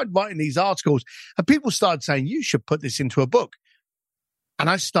I started writing these articles and people started saying, you should put this into a book. And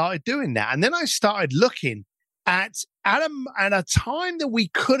I started doing that. And then I started looking at a time that we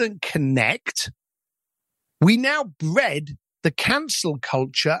couldn't connect. We now bred the cancel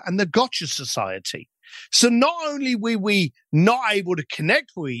culture and the gotcha society. So not only were we not able to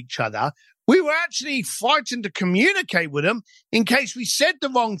connect with each other, we were actually frightened to communicate with them in case we said the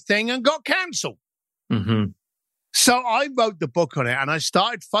wrong thing and got cancelled. Mm-hmm. So I wrote the book on it and I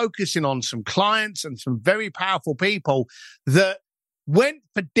started focusing on some clients and some very powerful people that went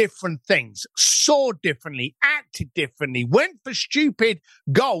for different things, saw differently, acted differently, went for stupid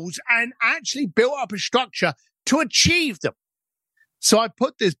goals and actually built up a structure to achieve them. So I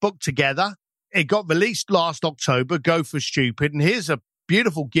put this book together. It got released last October, Go for Stupid. And here's a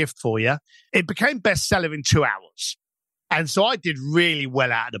beautiful gift for you. It became bestseller in 2 hours. And so I did really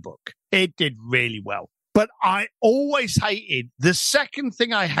well out of the book. It did really well. But I always hated, the second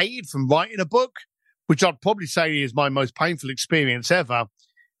thing I hated from writing a book, which I'd probably say is my most painful experience ever,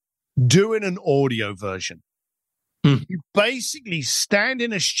 doing an audio version. You basically stand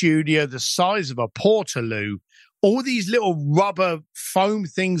in a studio the size of a Portaloo, all these little rubber foam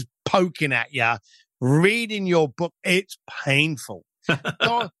things poking at you, reading your book. It's painful.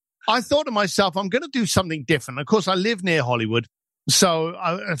 So I thought to myself, I'm going to do something different. Of course, I live near Hollywood. So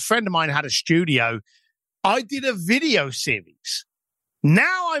a friend of mine had a studio. I did a video series.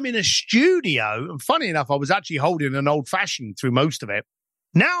 Now I'm in a studio. And funny enough, I was actually holding an old fashioned through most of it.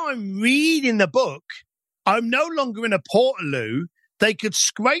 Now I'm reading the book. I'm no longer in a Portaloo. They could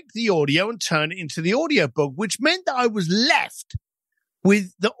scrape the audio and turn it into the audiobook, which meant that I was left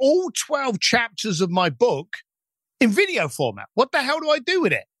with all 12 chapters of my book in video format. What the hell do I do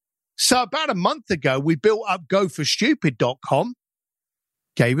with it? So about a month ago, we built up goforstupid.com,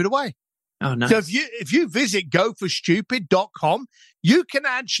 gave it away. Oh, nice. So if you visit goforstupid.com, you can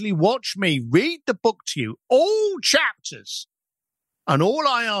actually watch me read the book to you, all chapters. And all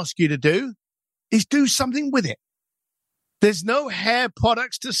I ask you to do is do something with it. There's no hair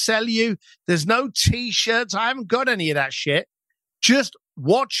products to sell you. There's no T-shirts. I haven't got any of that shit. Just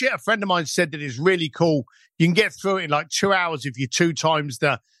watch it. A friend of mine said that it's really cool. You can get through it in like 2 hours if you're 2 times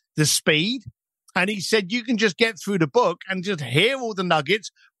the speed. And he said you can just get through the book and just hear all the nuggets,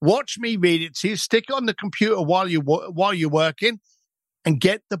 watch me read it to you, stick it on the computer while you're working, and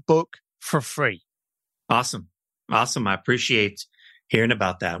get the book for free. Awesome. I appreciate hearing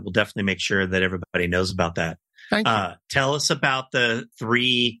about that. We'll definitely make sure that everybody knows about that. Thank you. Tell us about the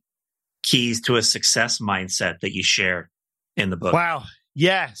 3 keys to a success mindset that you share in the book. Wow.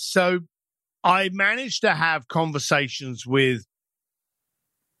 Yeah. So I managed to have conversations with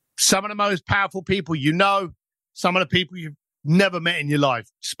some of the most powerful people you know, some of the people you've never met in your life,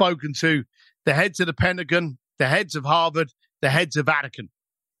 spoken to the heads of the Pentagon, the heads of Harvard, the heads of Vatican.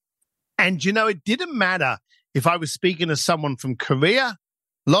 And, it didn't matter if I was speaking to someone from Korea,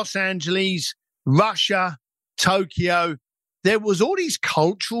 Los Angeles, Russia, Tokyo. There was all these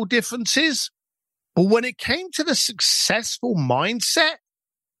cultural differences. But when it came to the successful mindset,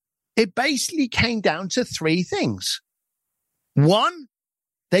 it basically came down to 3 things. 1,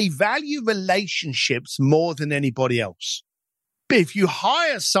 they value relationships more than anybody else. But if you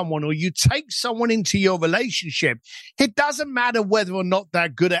hire someone or you take someone into your relationship, it doesn't matter whether or not they're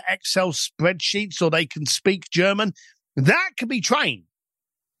good at Excel spreadsheets or they can speak German. That can be trained.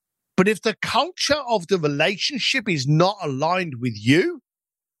 But if the culture of the relationship is not aligned with you,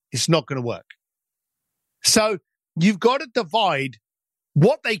 it's not going to work. So you've got to divide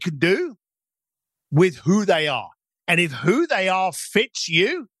what they can do with who they are. And if who they are fits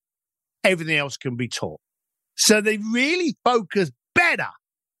you, everything else can be taught. So they really focus better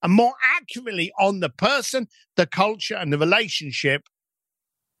and more accurately on the person, the culture, and the relationship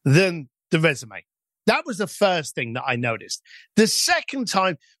than the resume. That was the first thing that I noticed. The second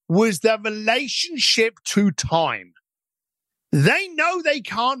time was the relationship to time. They know they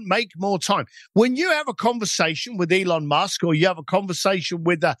can't make more time. When you have a conversation with Elon Musk or you have a conversation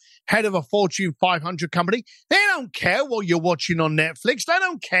with the head of a Fortune 500 company, they don't care what you're watching on Netflix. They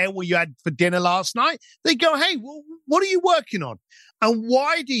don't care what you had for dinner last night. They go, hey, what are you working on? And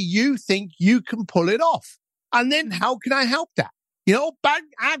why do you think you can pull it off? And then how can I help that?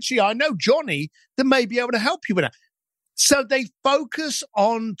 Actually, I know Johnny that may be able to help you with that. So they focus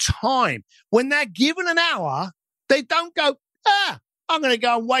on time. When they're given an hour, they don't go, I'm going to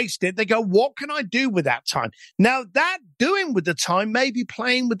go and waste it. They go, what can I do with that time? Now, that doing with the time may be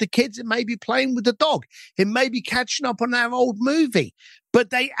playing with the kids. It may be playing with the dog. It may be catching up on their old movie.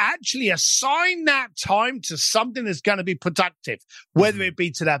 But they actually assign that time to something that's going to be productive, whether it be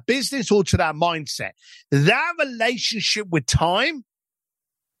to their business or to their mindset. That relationship with time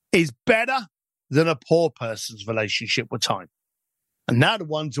is better than a poor person's relationship with time. And they're the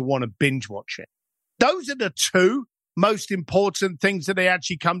ones who want to binge watch it. Those are the 2 most important things that they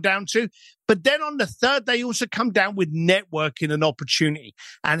actually come down to. But then on the third, they also come down with networking and opportunity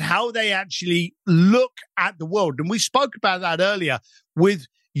and how they actually look at the world. And we spoke about that earlier with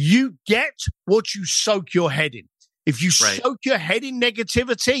you get what you soak your head in. If you soak your head in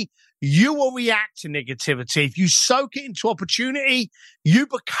negativity, you will react to negativity. If you soak it into opportunity, you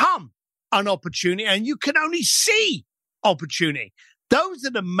become an opportunity and you can only see opportunity. Those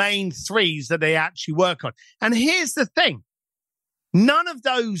are the main 3s that they actually work on. And here's the thing. None of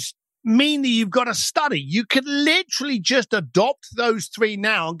those mean that you've got to study. You could literally just adopt those 3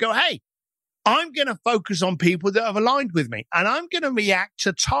 now and go, hey, I'm going to focus on people that have aligned with me and I'm going to react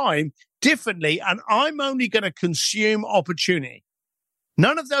to time differently and I'm only going to consume opportunity.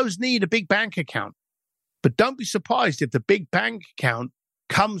 None of those need a big bank account, but don't be surprised if the big bank account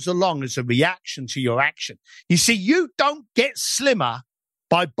comes along as a reaction to your action. You see, you don't get slimmer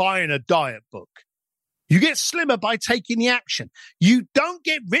by buying a diet book. You get slimmer by taking the action. You don't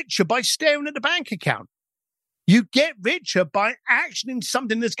get richer by staring at the bank account. You get richer by actioning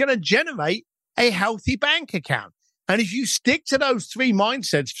something that's going to generate a healthy bank account. And if you stick to those 3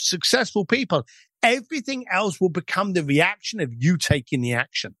 mindsets for successful people, everything else will become the reaction of you taking the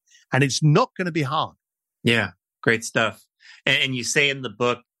action. And it's not going to be hard. Yeah, great stuff. And you say in the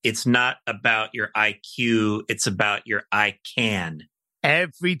book, it's not about your IQ, it's about your I can.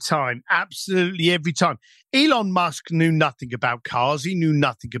 Every time, absolutely every time. Elon Musk knew nothing about cars. He knew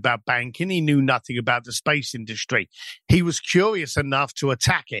nothing about banking. He knew nothing about the space industry. He was curious enough to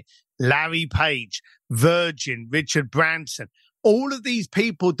attack it. Larry Page, Virgin, Richard Branson, all of these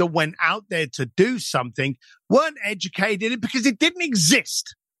people that went out there to do something weren't educated because it didn't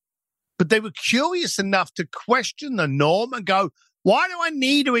exist. But they were curious enough to question the norm and go, why do I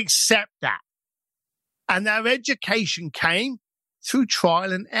need to accept that? And their education came through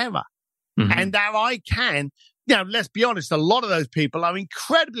trial and error. Mm-hmm. And that I can, let's be honest, a lot of those people are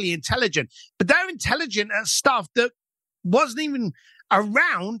incredibly intelligent, but they're intelligent at stuff that wasn't even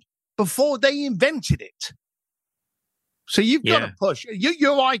around before they invented it. So you've got to push.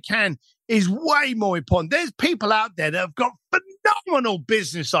 Your ICANN is way more important. There's people out there that have got phenomenal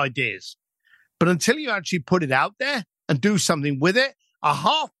business ideas. But until you actually put it out there and do something with it, a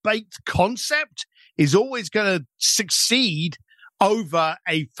half-baked concept is always going to succeed over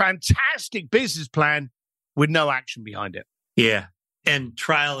a fantastic business plan with no action behind it. Yeah. And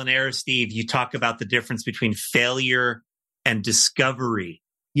trial and error, Steve, you talk about the difference between failure and discovery.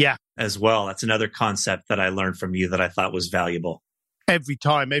 Yeah. As well. That's another concept that I learned from you that I thought was valuable. Every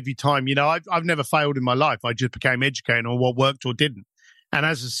time. You know, I've never failed in my life. I just became educated on what worked or didn't. And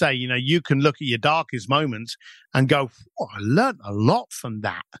as I say, you know, you can look at your darkest moments and go, I learned a lot from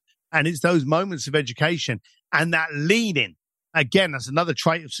that. And it's those moments of education and that lean in. Again, that's another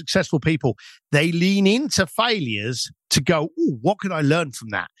trait of successful people. They lean into failures to go, what can I learn from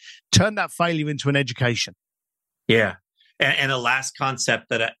that? Turn that failure into an education. Yeah. And a last concept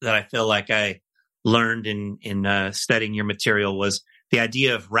that I feel like I learned in studying your material was the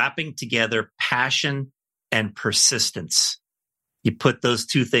idea of wrapping together passion and persistence. You put those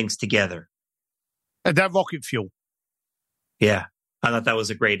two things together. That rocket fuel. Yeah. I thought that was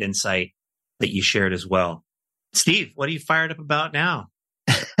a great insight that you shared as well. Steve, what are you fired up about now?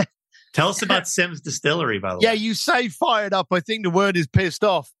 Tell us about Simms Distillery, by the way. Yeah, you say fired up. I think the word is pissed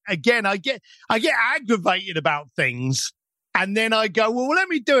off. Again, I get aggravated about things. And then I go, well, let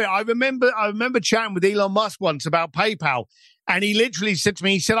me do it. I remember chatting with Elon Musk once about PayPal. And he literally said to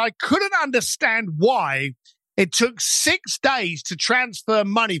me, he said, I couldn't understand why it took 6 days to transfer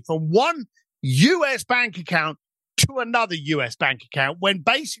money from one US bank account to another US bank account when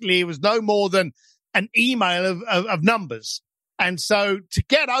basically it was no more than an email of numbers. And so to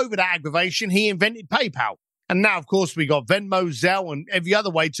get over that aggravation, he invented PayPal. And now, of course, we got Venmo, Zelle, and every other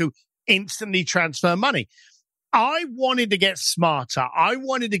way to instantly transfer money. I wanted to get smarter. I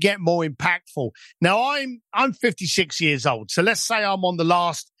wanted to get more impactful. Now, I'm 56 years old. So let's say I'm on the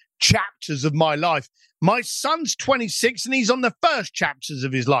last chapters of my life. My son's 26 and he's on the first chapters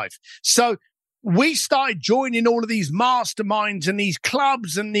of his life. So we started joining all of these masterminds and these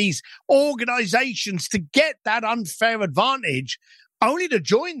clubs and these organizations to get that unfair advantage, only to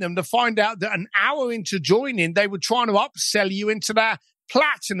join them to find out that an hour into joining, they were trying to upsell you into their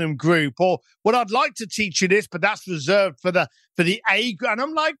platinum group, or what I'd like to teach you this, but that's reserved for the A group. And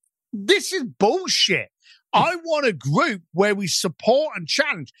I'm like, this is bullshit. I want a group where we support and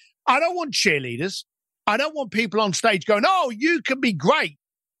challenge. I don't want cheerleaders. I don't want people on stage going, oh, you can be great.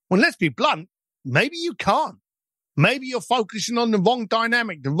 Well, let's be blunt. Maybe you can't. Maybe you're focusing on the wrong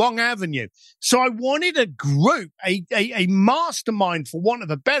dynamic, the wrong avenue. So I wanted a group, a mastermind, for want of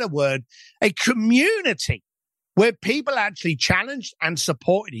a better word, a community where people actually challenged and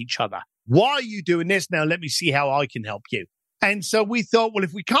supported each other. Why are you doing this? Now let me see how I can help you. And so we thought, well,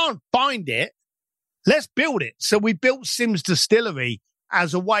 if we can't find it, let's build it. So we built Simms Distillery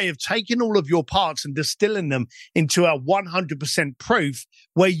as a way of taking all of your parts and distilling them into a 100% proof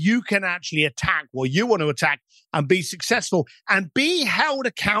where you can actually attack what you want to attack and be successful and be held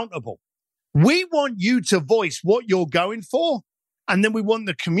accountable. We want you to voice what you're going for, and then we want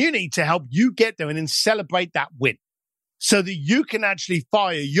the community to help you get there and then celebrate that win so that you can actually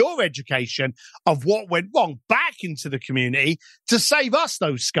fire your education of what went wrong back into the community to save us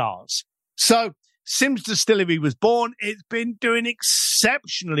those scars. So Simms Distillery was born. It's been doing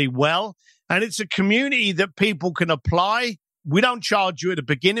exceptionally well, and it's a community that people can apply. We don't charge you at the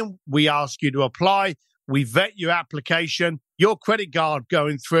beginning. We ask you to apply. We vet your application. Your credit card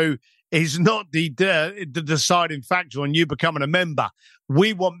going through is not the deciding factor on you becoming a member.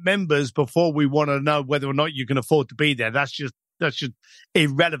 We want members before we want to know whether or not you can afford to be there. That's just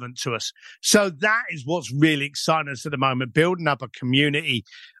irrelevant to us. So that is what's really exciting us at the moment, building up a community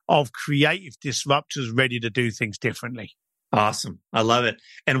of creative disruptors ready to do things differently. Awesome. I love it.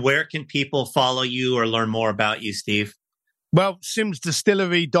 And where can people follow you or learn more about you, Steve? Well,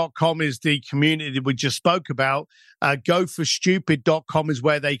 simmsdistillery.com is the community that we just spoke about. GoForStupid.com is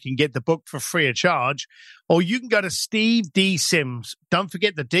where they can get the book for free of charge. Or you can go to Steve D. Simms. Don't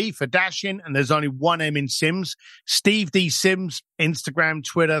forget the D for dashing, and there's only one M in Simms. Steve D. Simms, Instagram,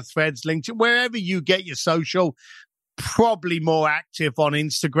 Twitter, Threads, LinkedIn, wherever you get your social. Probably more active on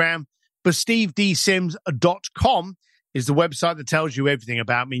Instagram. But SteveDSimms.com is the website that tells you everything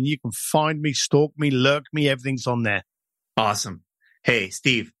about me. And you can find me, stalk me, lurk me. Everything's on there. Awesome. Hey,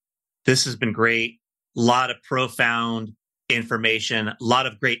 Steve, this has been great. A lot of profound information, a lot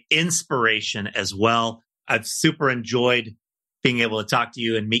of great inspiration as well. I've super enjoyed being able to talk to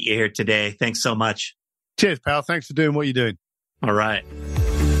you and meet you here today. Thanks so much. Cheers, pal. Thanks for doing what you're doing. All right.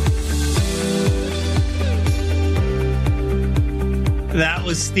 That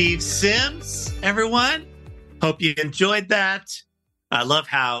was Steve Sims, everyone. Hope you enjoyed that. I love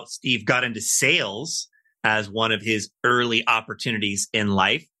how Steve got into sales as one of his early opportunities in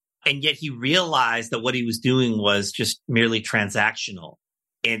life. And yet he realized that what he was doing was just merely transactional.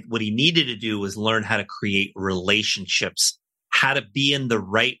 And what he needed to do was learn how to create relationships, how to be in the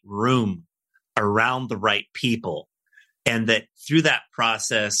right room around the right people. And that through that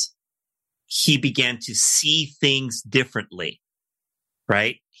process, he began to see things differently,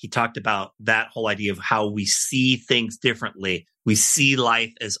 right? He talked about that whole idea of how we see things differently. We see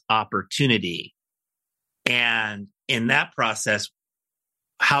life as opportunity. And in that process,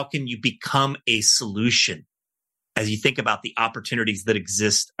 how can you become a solution as you think about the opportunities that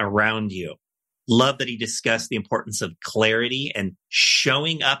exist around you? Love that he discussed the importance of clarity and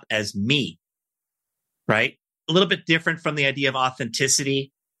showing up as me, right? A little bit different from the idea of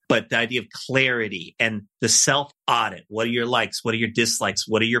authenticity, but the idea of clarity and the self-audit. What are your likes? What are your dislikes?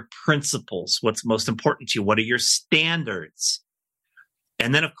 What are your principles? What's most important to you? What are your standards?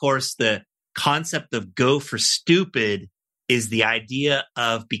 And then, of course, the concept of go for stupid is the idea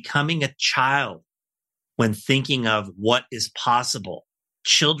of becoming a child when thinking of what is possible.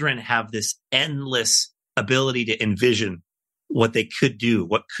 Children have this endless ability to envision what they could do,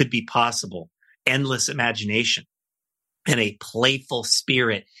 what could be possible, endless imagination, and a playful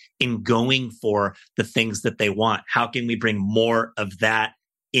spirit in going for the things that they want. How can we bring more of that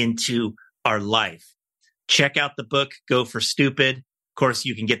into our life? Check out the book, Go for Stupid. Of course,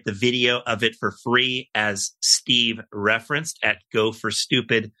 you can get the video of it for free, as Steve referenced, at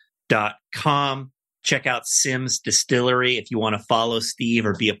goforstupid.com. Check out Sims Distillery if you want to follow Steve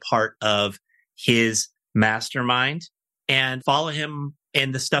or be a part of his mastermind, and follow him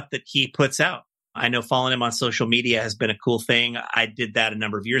in the stuff that he puts out. I know following him on social media has been a cool thing. I did that a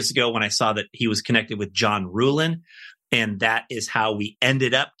number of years ago when I saw that he was connected with John Ruhlin, and that is how we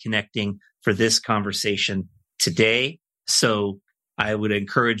ended up connecting for this conversation today. So I would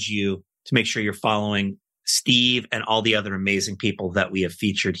encourage you to make sure you're following Steve and all the other amazing people that we have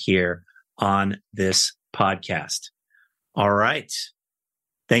featured here on this podcast. All right.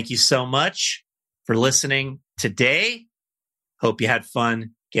 Thank you so much for listening today. Hope you had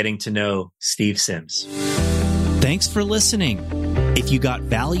fun getting to know Steve Sims. Thanks for listening. If you got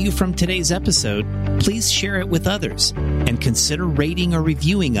value from today's episode, please share it with others and consider rating or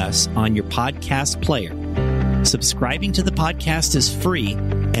reviewing us on your podcast player. Subscribing to the podcast is free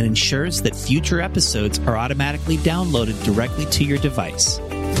and ensures that future episodes are automatically downloaded directly to your device.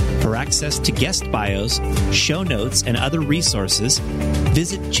 For access to guest bios, show notes, and other resources,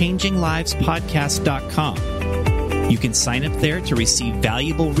 visit changinglivespodcast.com. You can sign up there to receive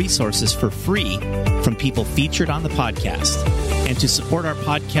valuable resources for free from people featured on the podcast. And to support our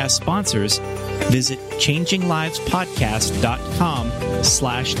podcast sponsors, visit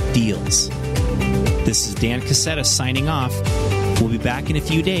changinglivespodcast.com/deals. This is Dan Cassetta signing off. We'll be back in a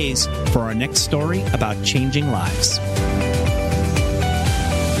few days for our next story about changing lives.